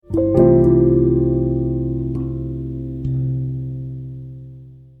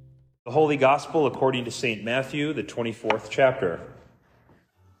Holy Gospel according to St. Matthew, the 24th chapter.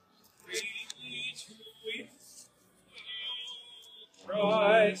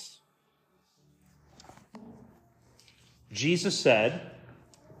 Christ. Jesus said,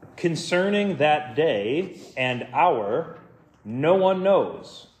 "Concerning that day and hour, no one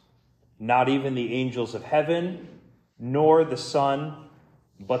knows, not even the angels of heaven, nor the Son,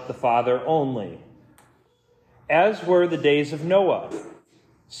 but the Father only. As were the days of Noah,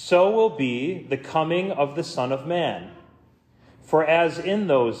 so will be the coming of the Son of Man. For as in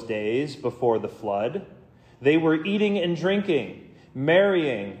those days before the flood, they were eating and drinking,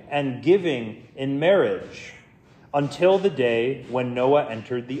 marrying and giving in marriage, until the day when Noah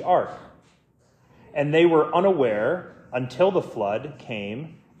entered the ark. And they were unaware until the flood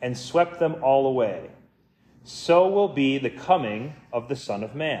came and swept them all away. So will be the coming of the Son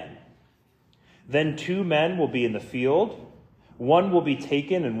of Man. Then 2 men will be in the field, one will be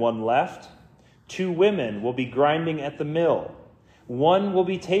taken and one left. 2 women will be grinding at the mill, one will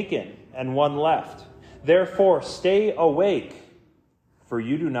be taken and one left. Therefore stay awake, for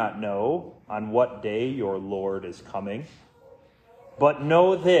you do not know on what day your Lord is coming. But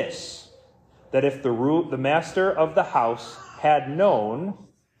know this, that if the master of the house had known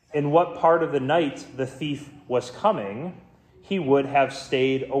in what part of the night the thief was coming, he would have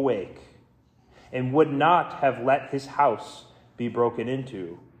stayed awake and would not have let his house be broken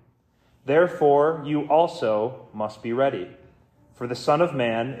into. Therefore you also must be ready, for the Son of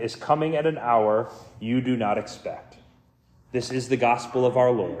Man is coming at an hour you do not expect." This is the gospel of our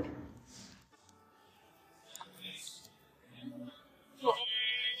Lord.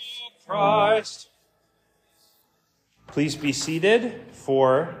 Christ. Please be seated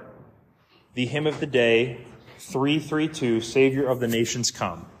for the hymn of the day, 332, Savior of the Nations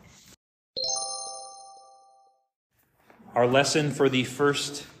Come. Our lesson for the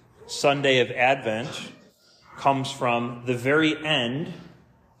first Sunday of Advent comes from the very end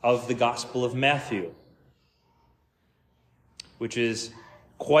of the Gospel of Matthew, which is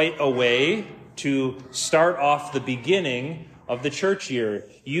quite a way to start off the beginning of the church year.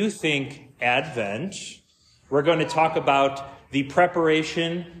 You think Advent, we're going to talk about the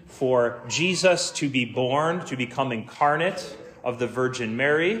preparation for Jesus to be born, to become incarnate of the Virgin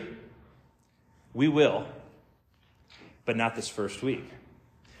Mary. We will, but not this first week.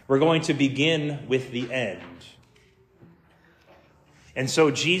 We're going to begin with the end. And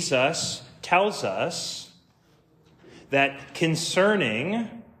so Jesus tells us that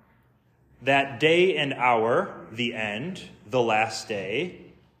concerning that day and hour, the end, the last day,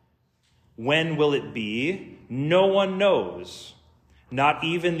 when will it be? No one knows, not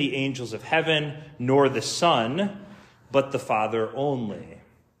even the angels of heaven, nor the Son, but the Father only.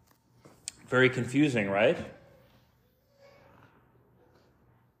 Very confusing, right?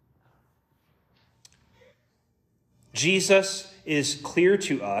 Jesus is clear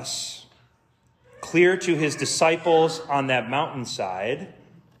to us, clear to his disciples on that mountainside,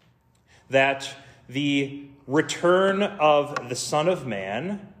 that the return of the Son of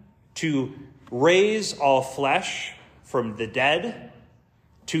Man to raise all flesh from the dead,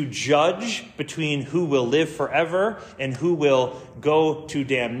 to judge between who will live forever and who will go to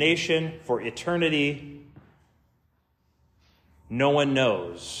damnation for eternity. No one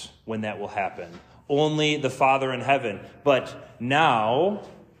knows when that will happen. Only the Father in heaven. But now,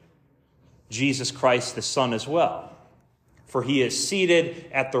 Jesus Christ the Son as well. For he is seated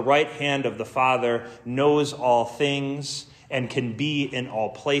at the right hand of the Father, knows all things, and can be in all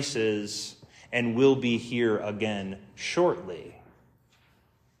places, and will be here again shortly.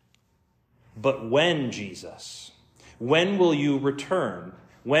 But when, Jesus? When will you return?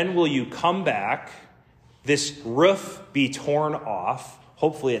 When will you come back? This roof be torn off.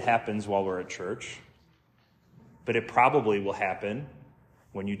 Hopefully it happens while we're at church. But it probably will happen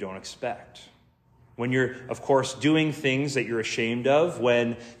when you don't expect. When you're, of course, doing things that you're ashamed of,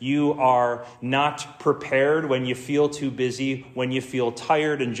 when you are not prepared, when you feel too busy, when you feel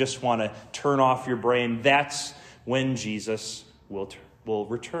tired and just want to turn off your brain, that's when Jesus will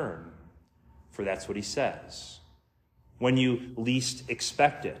return. For that's what he says. When you least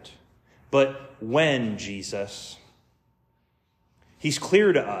expect it. But when, Jesus? He's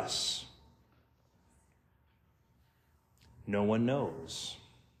clear to us. No one knows.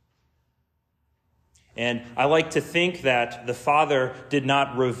 And I like to think that the Father did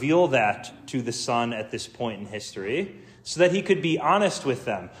not reveal that to the Son at this point in history so that he could be honest with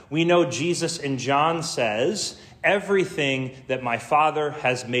them. We know Jesus in John says, "Everything that my Father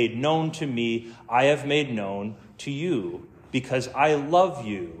has made known to me, I have made known to you, because I love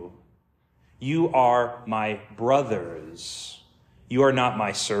you. You are my brothers. You are not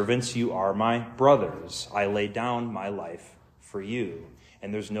my servants, you are my brothers. I lay down my life for you.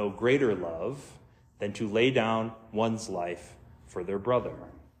 And there's no greater love than to lay down one's life for their brother.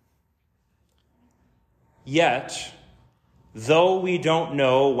 Yet, though we don't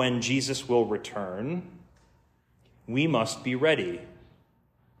know when Jesus will return, we must be ready.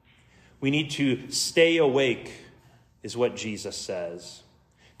 We need to stay awake, is what Jesus says,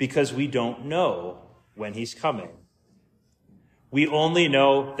 because we don't know when he's coming. We only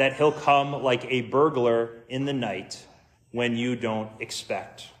know that he'll come like a burglar in the night when you don't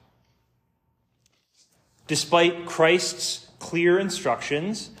expect. Despite Christ's clear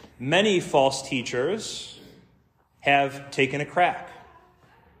instructions, many false teachers have taken a crack.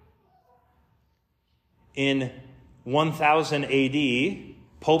 In 1000 AD,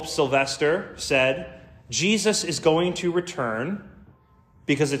 Pope Sylvester said, Jesus is going to return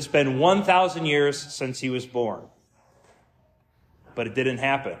because it's been 1,000 years since he was born. But it didn't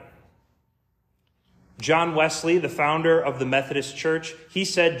happen. John Wesley, the founder of the Methodist Church, he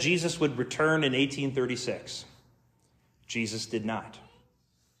said Jesus would return in 1836. Jesus did not.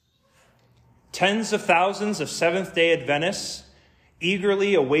 Tens of thousands of Seventh-day Adventists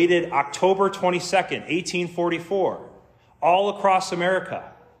eagerly awaited October 22nd, 1844, all across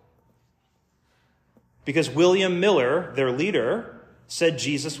America, because William Miller, their leader, said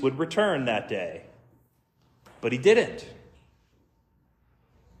Jesus would return that day. But he didn't.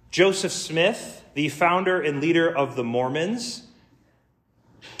 Joseph Smith, the founder and leader of the Mormons,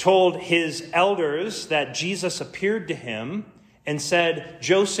 told his elders that Jesus appeared to him and said,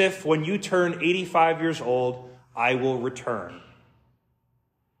 Joseph, when you turn 85 years old, I will return.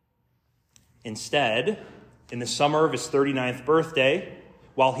 Instead, in the summer of his 39th birthday,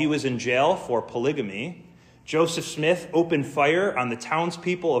 while he was in jail for polygamy, Joseph Smith opened fire on the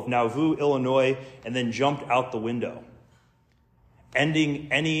townspeople of Nauvoo, Illinois, and then jumped out the window, ending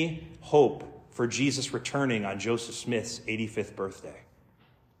any hope for Jesus returning on Joseph Smith's 85th birthday.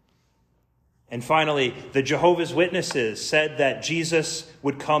 And finally, the Jehovah's Witnesses said that Jesus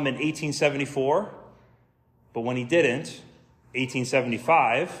would come in 1874, but when he didn't,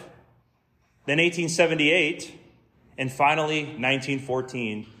 1875, then 1878, and finally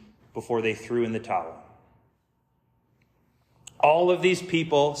 1914, before they threw in the towel. All of these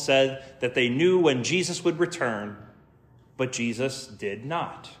people said that they knew when Jesus would return, but Jesus did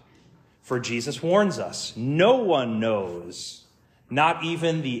not. For Jesus warns us, no one knows, not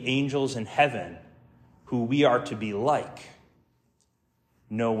even the angels in heaven, who we are to be like,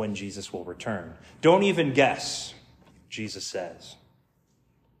 know when Jesus will return. Don't even guess, Jesus says.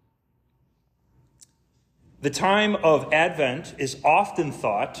 The time of Advent is often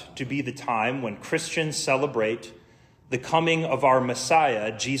thought to be the time when Christians celebrate the coming of our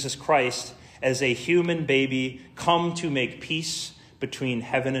Messiah, Jesus Christ, as a human baby come to make peace between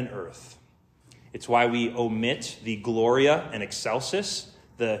heaven and earth. It's why we omit the Gloria and Excelsis,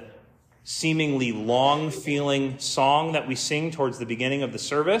 the seemingly long-feeling song that we sing towards the beginning of the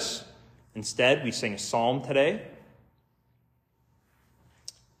service. Instead, we sing a psalm today.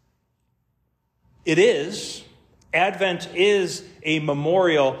 Advent is a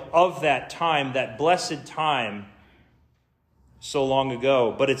memorial of that time, that blessed time so long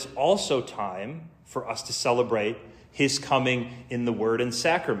ago, but it's also time for us to celebrate his coming in the Word and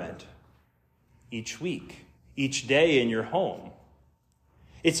Sacrament each week, each day in your home.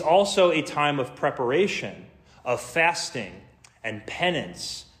 It's also a time of preparation, of fasting and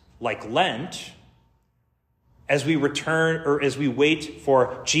penance, like Lent, as we return or as we wait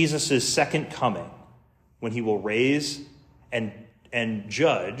for Jesus' second coming, when he will raise and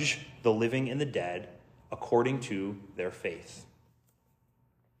judge the living and the dead according to their faith.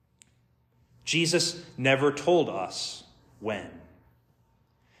 Jesus never told us when.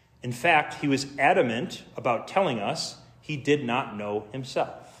 In fact, he was adamant about telling us he did not know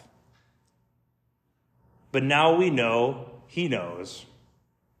himself. But now we know he knows,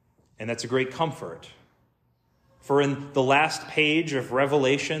 and that's a great comfort. For in the last page of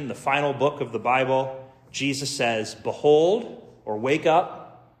Revelation, the final book of the Bible, Jesus says, "Behold," or wake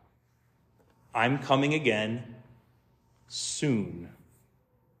up, "I'm coming again soon."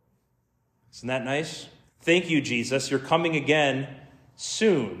 Isn't that nice? Thank you, Jesus. You're coming again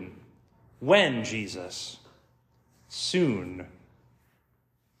soon. When, Jesus? Soon.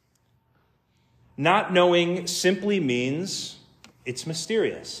 Not knowing simply means it's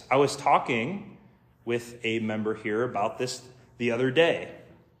mysterious. I was talking with a member here about this the other day.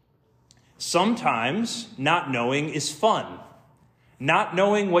 Sometimes not knowing is fun. Not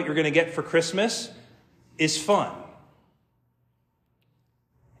knowing what you're going to get for Christmas is fun.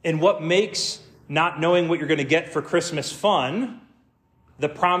 And what makes not knowing what you're going to get for Christmas fun the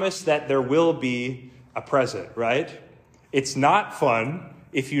promise that there will be a present, right? It's not fun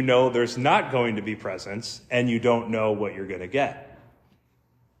if you know there's not going to be presents and you don't know what you're going to get.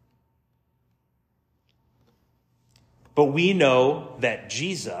 But we know that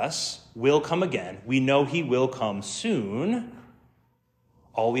Jesus will come again. We know he will come soon.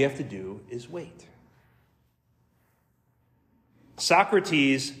 All we have to do is wait.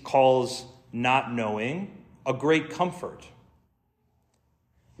 Socrates calls not knowing a great comfort.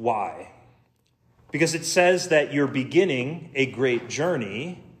 Why? Because it says that you're beginning a great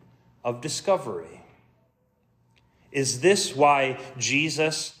journey of discovery. Is this why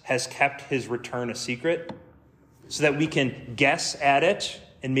Jesus has kept his return a secret? So that we can guess at it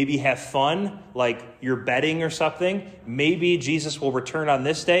and maybe have fun, like you're betting or something. Maybe Jesus will return on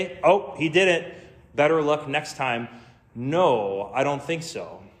this day. Oh, he didn't. Better luck next time. No, I don't think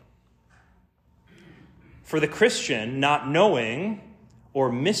so. For the Christian, not knowing or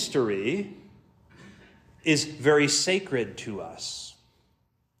mystery is very sacred to us.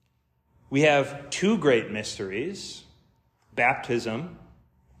 We have two great mysteries, baptism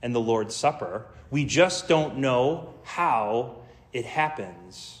and the Lord's Supper. We just don't know how it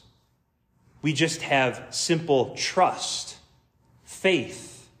happens. We just have simple trust,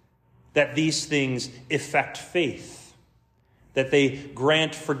 faith, that these things effect faith, that they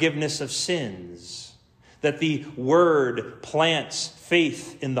grant forgiveness of sins, that the word plants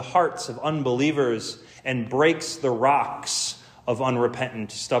faith in the hearts of unbelievers and breaks the rocks of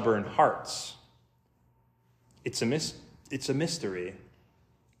unrepentant, stubborn hearts. It's a mystery.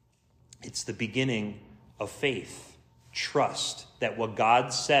 It's the beginning of faith, trust that what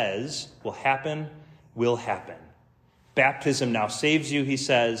God says will happen. Baptism now saves you, he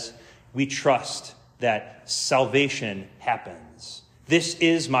says. We trust that salvation happens. This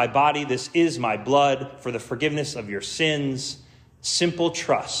is my body, this is my blood for the forgiveness of your sins. Simple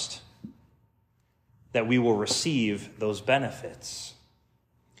trust that we will receive those benefits.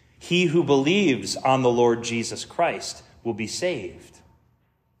 He who believes on the Lord Jesus Christ will be saved.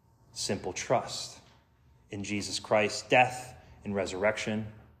 Simple trust in Jesus Christ's death and resurrection,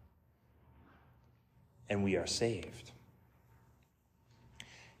 and we are saved.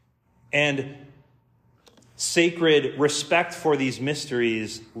 And sacred respect for these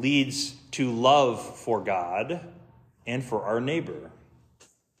mysteries leads to love for God and for our neighbor.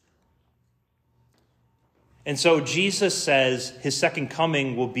 And so Jesus says his second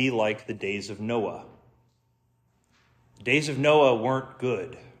coming will be like the days of Noah. The days of Noah weren't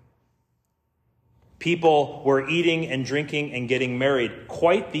good. People were eating and drinking and getting married.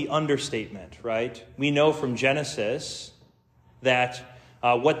 Quite the understatement, right? We know from Genesis that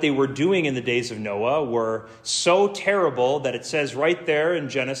what they were doing in the days of Noah were so terrible that it says right there in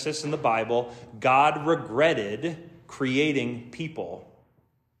Genesis in the Bible, God regretted creating people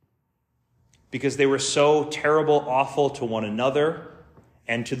because they were so terrible, awful to one another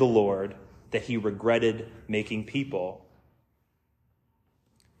and to the Lord that he regretted making people.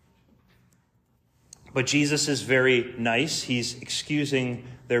 But Jesus is very nice. He's excusing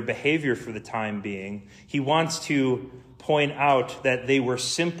their behavior for the time being. He wants to point out that they were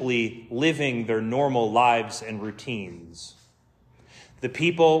simply living their normal lives and routines. The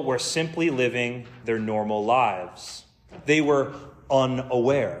people were simply living their normal lives. They were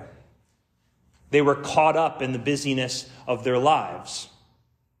unaware. They were caught up in the busyness of their lives.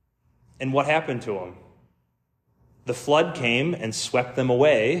 And what happened to them? The flood came and swept them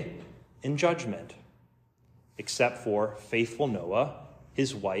away in judgment, except for faithful Noah,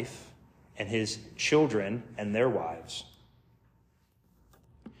 his wife, and his children and their wives.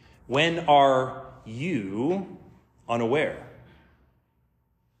 When are you unaware?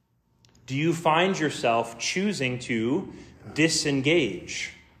 Do you find yourself choosing to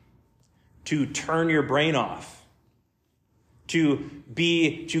disengage, to turn your brain off, to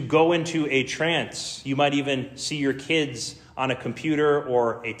go into a trance? You might even see your kids on a computer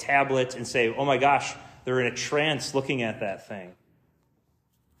or a tablet and say, oh my gosh, they're in a trance looking at that thing.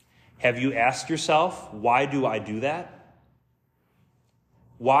 Have you asked yourself, why do I do that?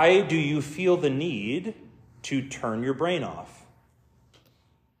 Why do you feel the need to turn your brain off?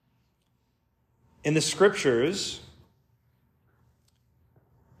 In the scriptures,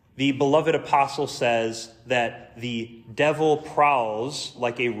 the beloved apostle says that the devil prowls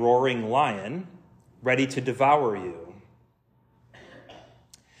like a roaring lion, ready to devour you.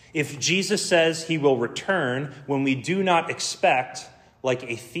 If Jesus says he will return when we do not expect, like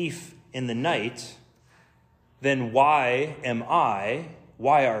a thief in the night, then why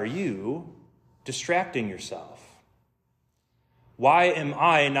are you distracting yourself? Why am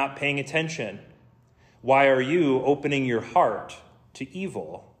I not paying attention? Why are you opening your heart to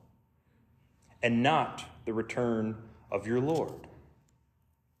evil and not the return of your Lord.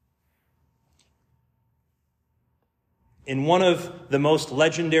 In one of the most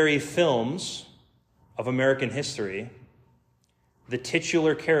legendary films of American history, the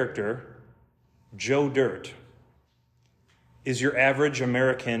titular character, Joe Dirt, is your average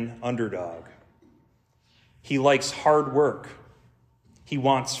American underdog. He likes hard work. He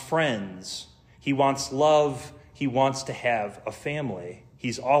wants friends. He wants love. He wants to have a family.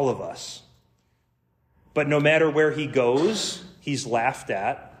 He's all of us. But no matter where he goes, he's laughed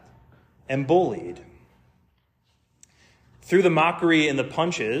at and bullied. Through the mockery and the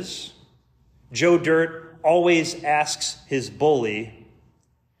punches, Joe Dirt always asks his bully,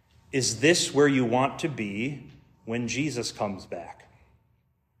 "Is this where you want to be when Jesus comes back?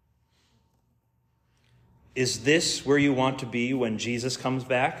 Is this where you want to be when Jesus comes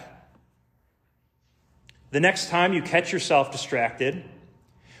back?" The next time you catch yourself distracted,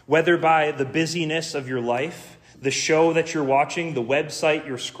 whether by the busyness of your life, the show that you're watching, the website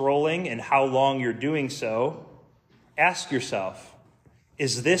you're scrolling, and how long you're doing so, ask yourself,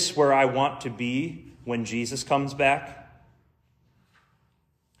 is this where I want to be when Jesus comes back?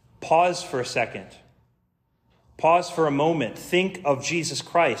 Pause for a second. Pause for a moment. Think of Jesus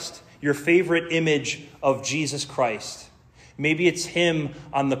Christ, your favorite image of Jesus Christ. Maybe it's him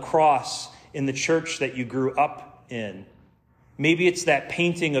on the cross in the church that you grew up in. Maybe it's that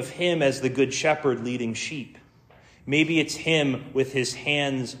painting of him as the good shepherd leading sheep. Maybe it's him with his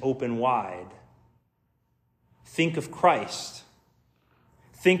hands open wide. Think of Christ.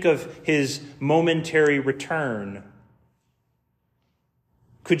 Think of his momentary return.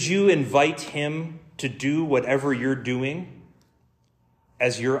 Could you invite him to do whatever you're doing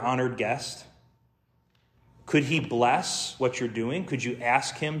as your honored guest? Could he bless what you're doing? Could you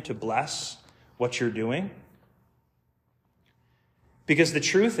ask him to bless what you're doing? Because the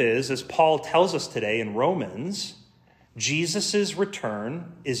truth is, as Paul tells us today in Romans, Jesus'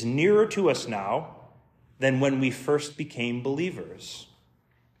 return is nearer to us now than when we first became believers.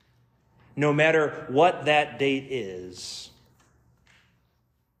 No matter what that date is.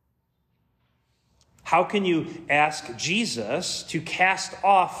 How can you ask Jesus to cast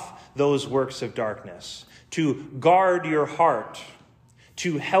off those works of darkness, to guard your heart,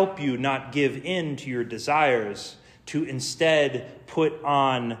 to help you not give in to your desires, to instead put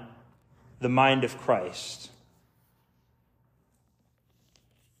on the mind of Christ?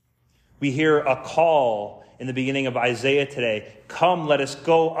 We hear a call in the beginning of Isaiah today. Come, let us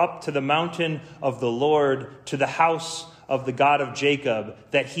go up to the mountain of the Lord, to the house of the God of Jacob,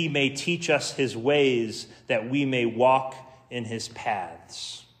 that he may teach us his ways, that we may walk in his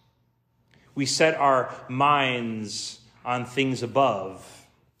paths. We set our minds on things above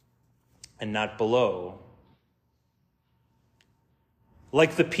and not below.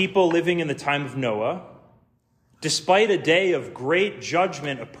 Like the people living in the time of Noah, despite a day of great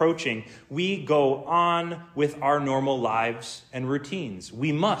judgment approaching, we go on with our normal lives and routines.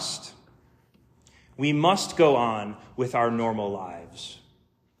 We must. We must go on with our normal lives.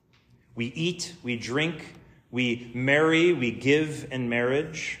 We eat, we drink, we marry, we give in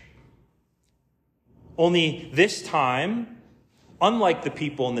marriage. Only this time, unlike the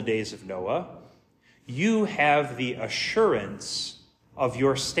people in the days of Noah, you have the assurance of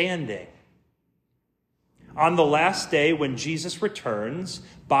your standing. On the last day, when Jesus returns,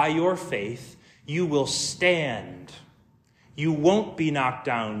 by your faith, you will stand. You won't be knocked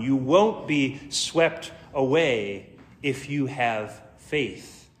down. You won't be swept away if you have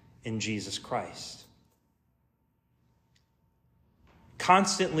faith in Jesus Christ.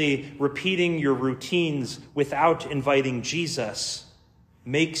 Constantly repeating your routines without inviting Jesus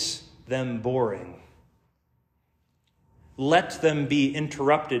makes them boring. Let them be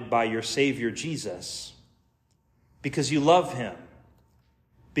interrupted by your Savior Jesus, because you love him,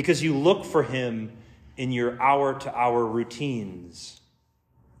 because you look for him in your hour-to-hour routines,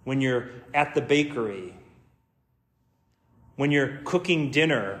 when you're at the bakery, when you're cooking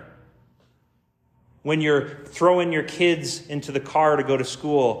dinner, when you're throwing your kids into the car to go to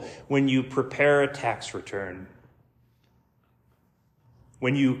school, when you prepare a tax return,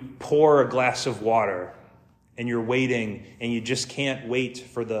 when you pour a glass of water and you're waiting and you just can't wait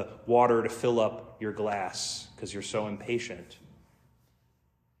for the water to fill up your glass because you're so impatient.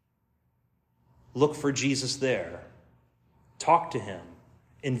 Look for Jesus there. Talk to him.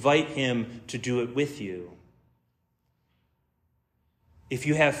 Invite him to do it with you. If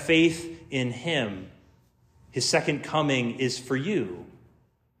you have faith in him, his second coming is for you.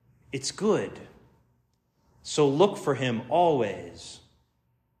 It's good. So look for him always.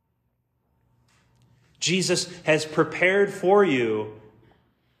 Jesus has prepared for you,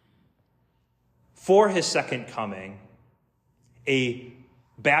 for his second coming, a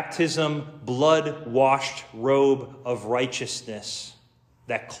baptism, blood-washed robe of righteousness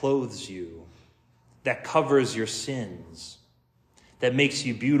that clothes you, that covers your sins, that makes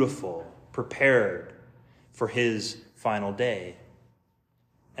you beautiful, prepared for his final day.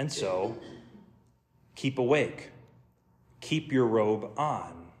 And so, keep awake. Keep your robe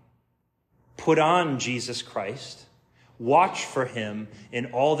on. Put on Jesus Christ. Watch for him in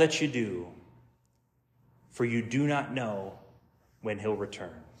all that you do, for you do not know when he'll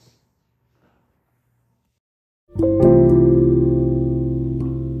return.